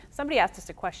Somebody asked us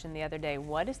a question the other day.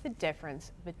 What is the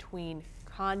difference between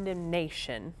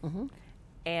condemnation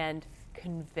and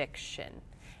conviction?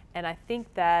 And I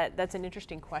think that's an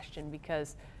interesting question,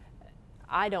 because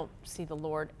I don't see the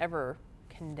Lord ever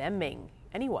condemning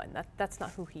anyone. That's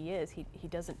not who he is. He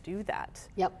doesn't do that.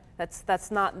 Yep. That's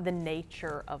not the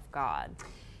nature of God.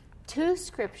 Two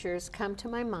scriptures come to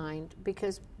my mind,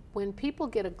 because when people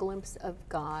get a glimpse of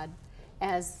God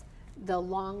as the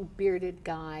long-bearded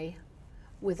guy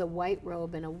with a white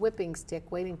robe and a whipping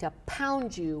stick waiting to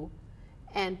pound you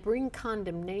and bring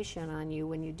condemnation on you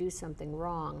when you do something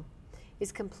wrong,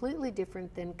 is completely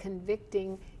different than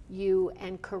convicting you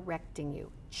and correcting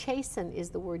you. Chasten is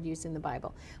the word used in the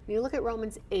Bible. When you look at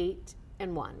Romans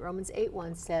 8:1, Romans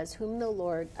 8:1 says,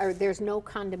 there's no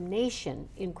condemnation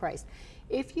in Christ.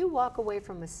 If you walk away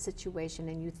from a situation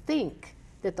and you think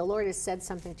that the Lord has said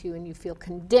something to you and you feel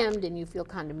condemned and you feel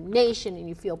condemnation and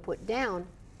you feel put down,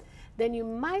 then you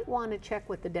might want to check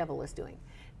what the devil is doing.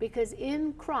 Because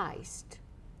in Christ,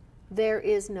 there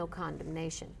is no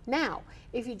condemnation. Now,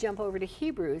 if you jump over to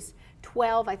Hebrews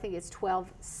 12, I think it's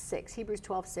 12:6, Hebrews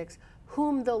 12:6,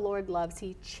 whom the Lord loves,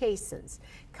 he chastens.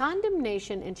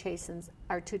 Condemnation and chastens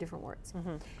are two different words.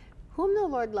 Whom the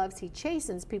Lord loves, he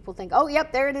chastens. People think, oh,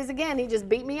 yep, there it is again. He just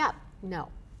beat me up. No.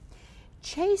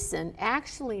 Chasten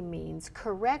actually means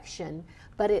correction,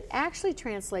 but it actually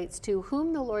translates to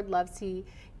whom the Lord loves, he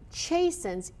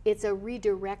chastens. It's a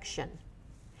redirection.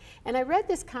 And I read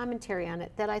this commentary on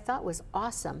it that I thought was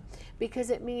awesome, because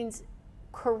it means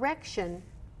correction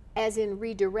as in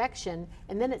redirection,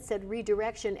 and then it said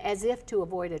redirection as if to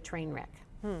avoid a train wreck.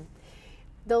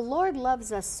 The Lord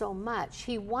loves us so much,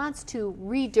 he wants to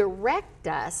redirect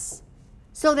us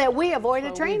so that we avoid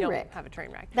a train wreck. Have a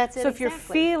train wreck. That's it. So if you're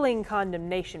feeling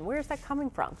condemnation, where is that coming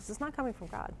from? Because it's not coming from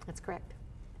God. That's correct.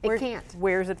 It can't.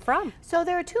 Where's it from? So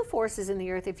there are two forces in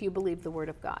the earth if you believe the word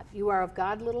of God. You are of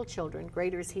God, little children.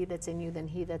 Greater is he that's in you than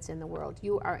he that's in the world.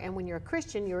 You are, and when you're a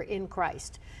Christian, you're in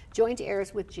Christ, joint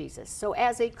heirs with Jesus. So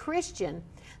as a Christian,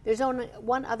 there's only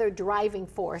one other driving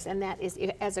force, and that is,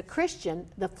 as a Christian,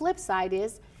 the flip side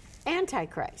is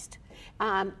Antichrist.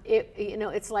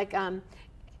 It's like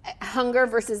hunger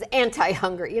versus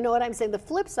anti-hunger. You know what I'm saying? The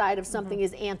flip side of something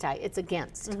is anti. It's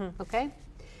against. Okay?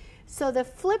 So the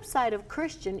flip side of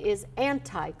Christian is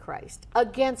anti-Christ,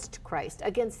 against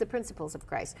the principles of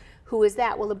Christ. Who is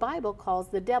that? Well, the Bible calls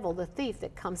the devil the thief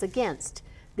that comes against,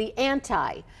 the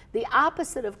anti. The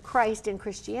opposite of Christ in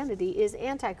Christianity is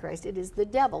antichrist. It is the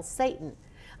devil, Satan,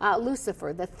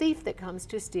 Lucifer, the thief that comes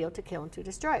to steal, to kill, and to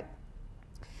destroy.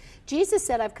 Jesus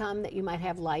said, I've come that you might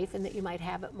have life and that you might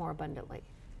have it more abundantly.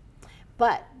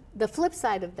 But the flip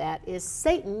side of that is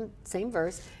Satan, same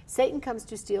verse, Satan comes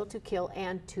to steal, to kill,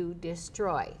 and to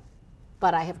destroy.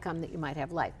 But I have come that you might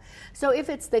have life. So if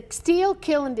it's the steal,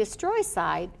 kill, and destroy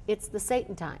side, it's the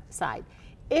Satan side.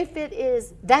 If it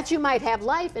is that you might have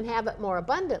life and have it more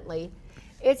abundantly,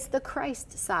 it's the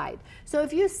Christ side. So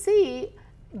if you see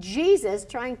Jesus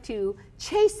trying to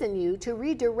chasten you, to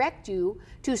redirect you,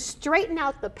 to straighten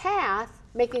out the path,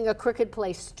 making a crooked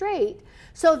place straight,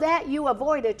 so that you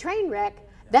avoid a train wreck,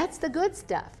 that's the good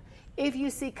stuff. If you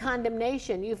see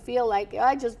condemnation, you feel like,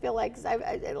 I just feel like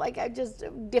I just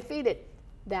defeated.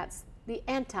 That's the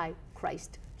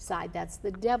Antichrist side. That's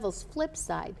the devil's flip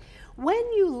side.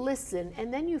 When you listen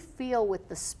and then you feel with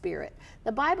the Spirit,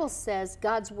 the Bible says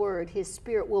God's word, his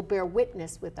Spirit will bear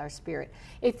witness with our spirit.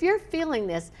 If you're feeling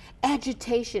this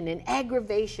agitation and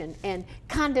aggravation and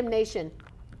condemnation,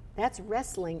 that's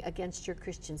wrestling against your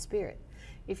Christian spirit.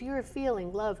 If you're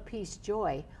feeling love, peace,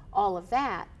 joy, all of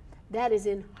that, that is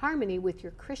in harmony with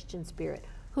your Christian spirit.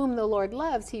 Whom the Lord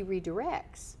loves, he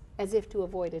redirects, as if to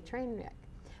avoid a train wreck.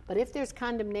 But if there's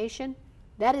condemnation,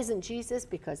 that isn't Jesus,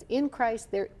 because in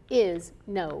Christ there is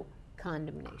no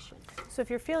condemnation. So if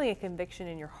you're feeling a conviction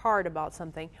in your heart about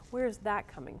something, where is that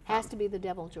coming from? Has to be the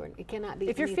devil, Jordan. It cannot be.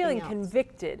 If you're anything feeling else.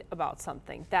 convicted about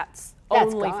something, that's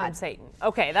only God. from Satan.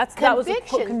 Okay, that was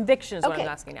conviction is what I'm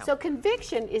asking now. So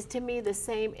conviction is to me the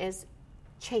same as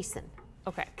chasten.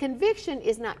 Okay. Conviction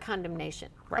is not condemnation.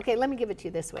 Right. Okay, let me give it to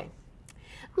you this way.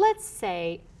 Let's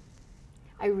say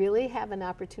I really have an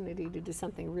opportunity to do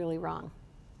something really wrong,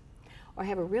 or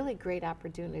have a really great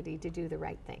opportunity to do the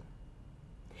right thing.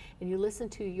 And you listen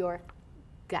to your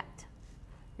gut,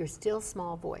 your still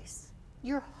small voice,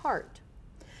 your heart.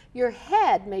 Your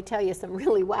head may tell you some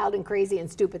really wild and crazy and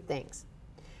stupid things.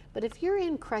 But if you're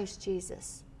in Christ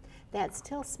Jesus, that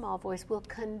still small voice will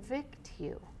convict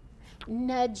you,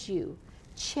 nudge you,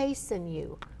 chasten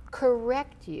you,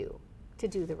 correct you to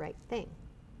do the right thing.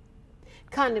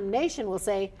 Condemnation will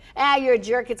say, you're a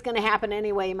jerk, it's going to happen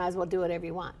anyway, you might as well do whatever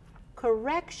you want.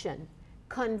 Correction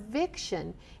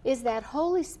Conviction is that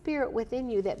Holy Spirit within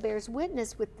you that bears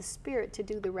witness with the Spirit to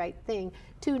do the right thing,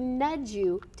 to nudge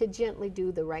you to gently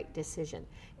do the right decision.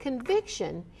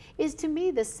 Conviction is to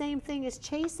me the same thing as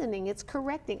chastening. It's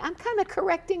correcting. I'm kind of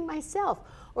correcting myself.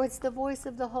 Or it's the voice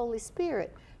of the Holy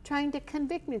Spirit trying to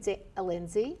convict me and say,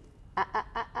 Lindsay,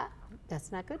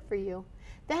 that's not good for you.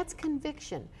 That's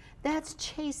conviction. That's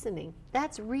chastening.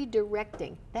 That's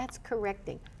redirecting. That's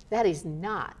correcting. That is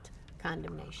not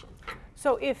condemnation.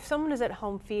 So if someone is at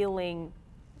home feeling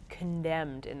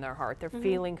condemned in their heart, they're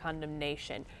feeling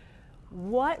condemnation,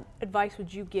 what advice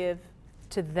would you give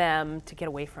to them to get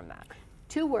away from that?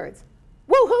 2 words.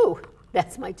 Woo-hoo!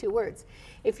 That's my 2 words.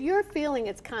 If you're feeling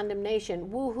it's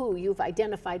condemnation, woo-hoo, you've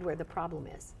identified where the problem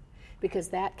is. Because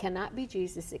that cannot be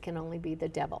Jesus, it can only be the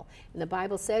devil. And the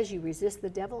Bible says you resist the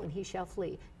devil and he shall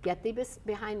flee. Get thee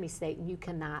behind me, Satan. You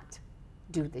cannot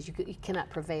do this. You cannot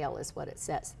prevail is what it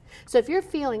says. So if you're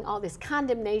feeling all this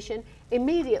condemnation,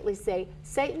 immediately say,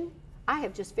 Satan, I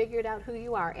have just figured out who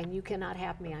you are and you cannot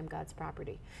have me. I'm God's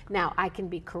property. Now, I can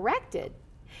be corrected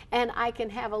and I can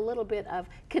have a little bit of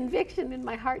conviction in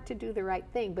my heart to do the right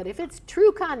thing. But if it's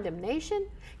true condemnation,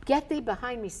 get thee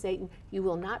behind me, Satan. You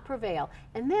will not prevail.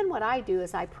 And then what I do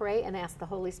is I pray and ask the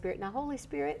Holy Spirit, now, Holy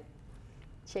Spirit,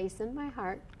 chasten my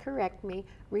heart, correct me,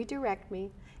 redirect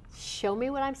me, show me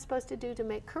what I'm supposed to do to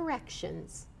make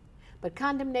corrections. But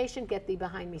condemnation, get thee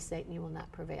behind me, Satan, you will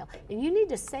not prevail. And you need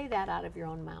to say that out of your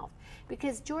own mouth.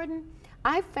 Because, Jordan,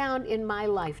 I've found in my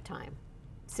lifetime,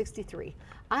 63,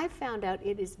 I've found out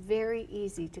it is very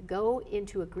easy to go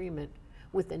into agreement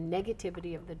with the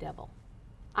negativity of the devil.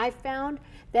 I found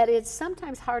that it's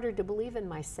sometimes harder to believe in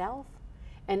myself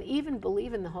and even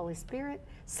believe in the Holy Spirit.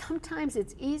 Sometimes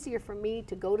it's easier for me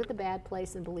to go to the bad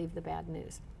place and believe the bad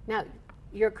news. Now,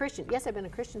 you're a Christian. Yes, I've been a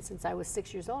Christian since I was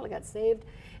 6 years old. I got saved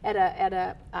at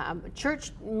a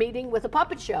church meeting with a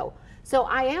puppet show. So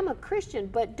I am a Christian,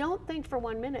 but don't think for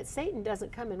 1 minute Satan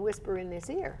doesn't come and whisper in this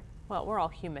ear. Well, we're all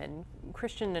human,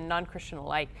 Christian and non-Christian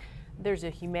alike. There's a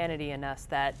humanity in us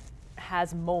that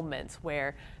has moments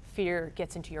where fear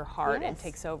gets into your heart and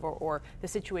takes over, or the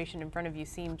situation in front of you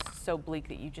seems so bleak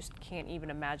that you just can't even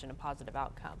imagine a positive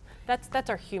outcome. That's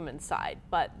our human side,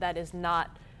 but that is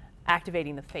not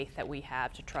activating the faith that we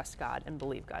have to trust God and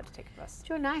believe God to take care of us.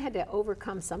 Joe and I had to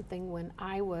overcome something when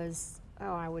I was,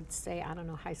 I would say,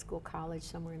 high school, college,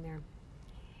 somewhere in there.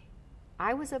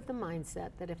 I was of the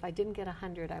mindset that if I didn't get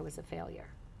 100, I was a failure.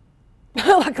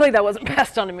 Luckily, that wasn't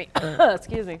passed on to me.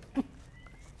 Excuse me.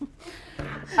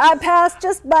 I passed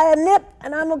just by a nip,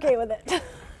 and I'm okay with it.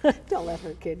 Don't let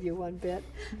her kid you one bit.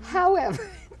 However,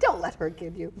 don't let her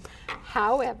kid you.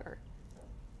 However,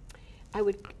 I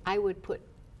would put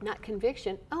not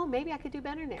conviction. Oh, maybe I could do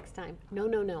better next time. No.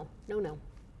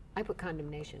 I put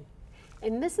condemnation.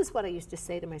 And this is what I used to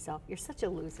say to myself. You're such a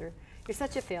loser. You're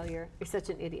such a failure. You're such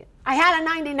an idiot. I had a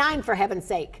 99 for heaven's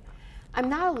sake. I'm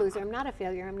not a loser. I'm not a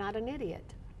failure. I'm not an idiot.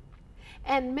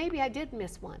 And maybe I did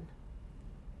miss one.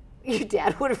 Your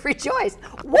dad would have rejoiced.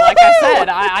 Well, like I said,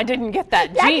 I didn't get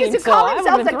that Dad gene, used to so call I would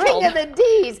himself have the been king thrilled. of the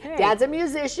D's. Hey. Dad's a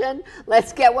musician.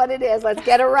 Let's get what it is. Let's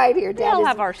get it right here. We all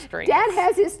have our strengths. Dad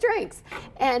has his strengths.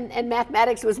 And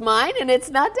mathematics was mine, and it's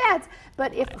not Dad's.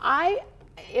 But if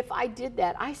I did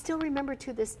that, I still remember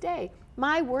to this day,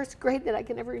 my worst grade that I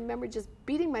can ever remember just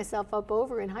beating myself up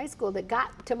over in high school that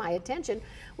got to my attention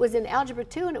was in Algebra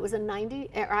 2, and it was a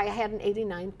 90, or I had an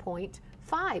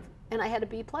 89.5, and I had a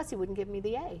B+. He wouldn't give me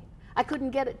the A. I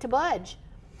couldn't get it to budge.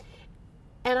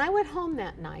 And I went home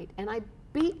that night, and I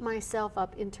beat myself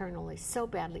up internally so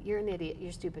badly. You're an idiot.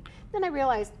 You're stupid. Then I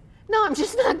realized, no, I'm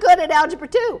just not good at Algebra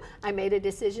 2. I made a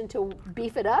decision to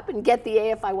beef it up and get the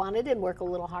A if I wanted and work a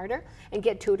little harder and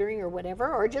get tutoring or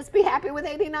whatever, or just be happy with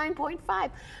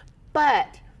 89.5.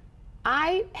 But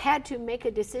I had to make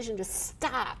a decision to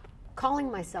stop calling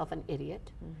myself an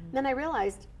idiot. Mm-hmm. Then I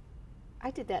realized I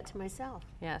did that to myself.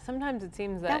 Yeah, sometimes it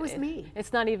seems that was me.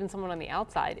 It's not even someone on the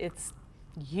outside. It's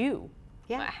you.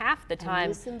 Yeah. Half the time,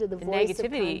 listen to the the voice of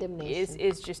negativity condemnation.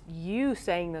 is just you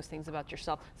saying those things about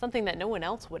yourself, something that no one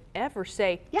else would ever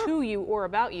say to you or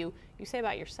about you. You say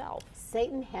about yourself.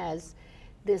 Satan has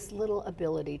this little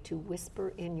ability to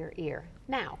whisper in your ear.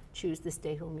 Now, choose this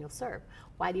day whom you'll serve.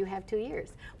 Why do you have 2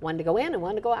 ears? One to go in and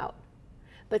one to go out.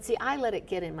 But see, I let it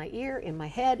get in my ear, in my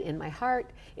head, in my heart,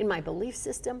 in my belief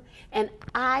system, and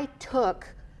I took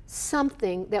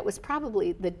something that was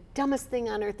probably the dumbest thing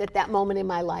on earth at that moment in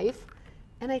my life,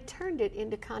 and I turned it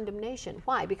into condemnation.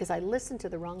 Why? Because I listened to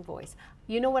the wrong voice.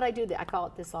 You know what I do? I call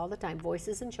it this all the time,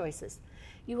 voices and choices.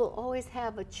 You will always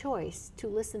have a choice to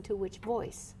listen to which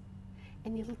voice.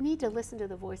 And you need to listen to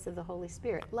the voice of the Holy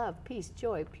Spirit. Love, peace,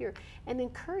 joy, pure, and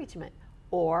encouragement.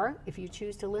 Or if you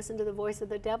choose to listen to the voice of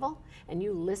the devil and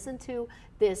you listen to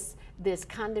this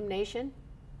condemnation,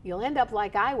 you'll end up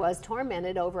like I was,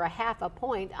 tormented over a half a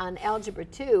point on Algebra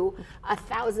 2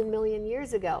 1,000 million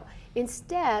years ago.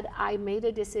 Instead, I made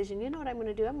a decision, you know what I'm going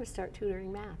to do? I'm going to start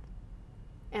tutoring math.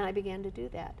 And I began to do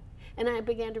that. And I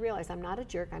began to realize I'm not a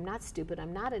jerk, I'm not stupid,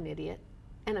 I'm not an idiot,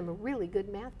 and I'm a really good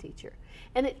math teacher.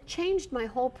 And it changed my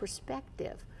whole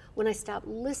perspective when I stopped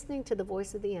listening to the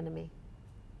voice of the enemy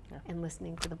and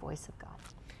listening to the voice of God.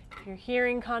 If you're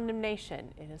hearing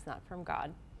condemnation, it is not from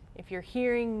God. If you're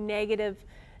hearing negative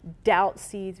doubt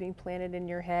seeds being planted in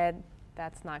your head,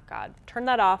 that's not God. Turn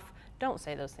that off. Don't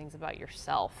say those things about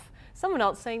yourself. Someone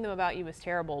else saying them about you is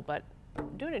terrible, but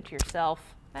doing it to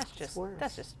yourself, that's just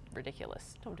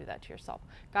ridiculous. Don't do that to yourself.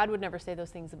 God would never say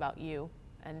those things about you,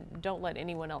 and don't let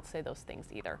anyone else say those things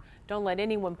either. Don't let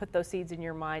anyone put those seeds in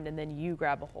your mind and then you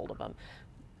grab a hold of them.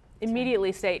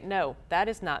 Immediately say, no, that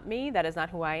is not me. That is not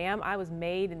who I am. I was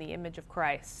made in the image of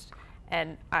Christ,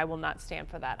 and I will not stand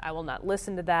for that. I will not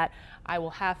listen to that. I will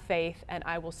have faith, and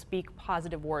I will speak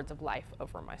positive words of life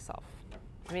over myself.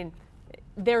 I mean,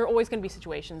 there are always going to be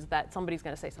situations that somebody's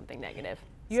going to say something negative.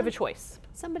 You have a choice.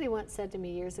 Somebody once said to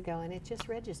me years ago, and it just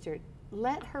registered,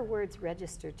 let her words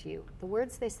register to you. The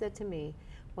words they said to me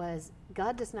was,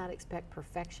 God does not expect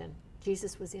perfection.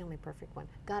 Jesus was the only perfect one.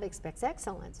 God expects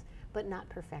excellence, but not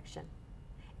perfection.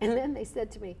 And then they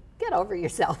said to me, get over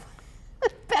yourself.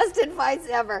 Best advice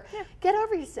ever. Yeah. Get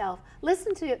over yourself.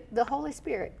 Listen to the Holy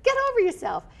Spirit. Get over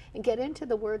yourself and get into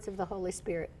the words of the Holy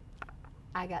Spirit.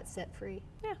 I got set free.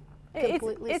 Yeah.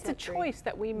 It's a choice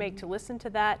that we make to listen to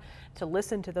that, to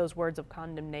listen to those words of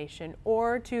condemnation,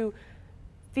 or to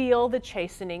feel the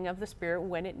chastening of the Spirit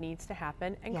when it needs to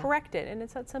happen and correct it. And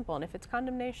it's that simple. And if it's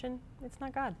condemnation, it's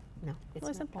not God. No, it's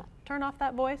really not simple. God. Turn off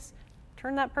that voice,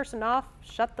 turn that person off,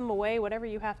 shut them away, whatever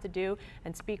you have to do,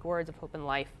 and speak words of hope and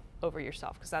life over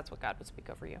yourself, because that's what God would speak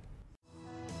over you.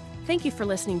 Thank you for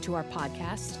listening to our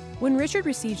podcast. When Richard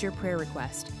receives your prayer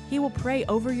request, he will pray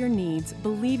over your needs,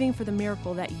 believing for the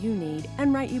miracle that you need,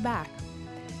 and write you back.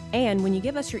 And when you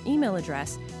give us your email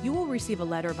address, you will receive a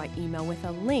letter by email with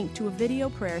a link to a video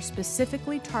prayer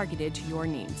specifically targeted to your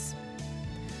needs.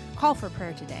 Call for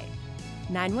prayer today,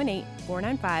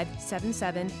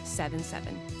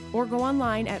 918-495-7777, or go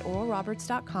online at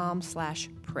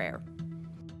oralroberts.com/prayer.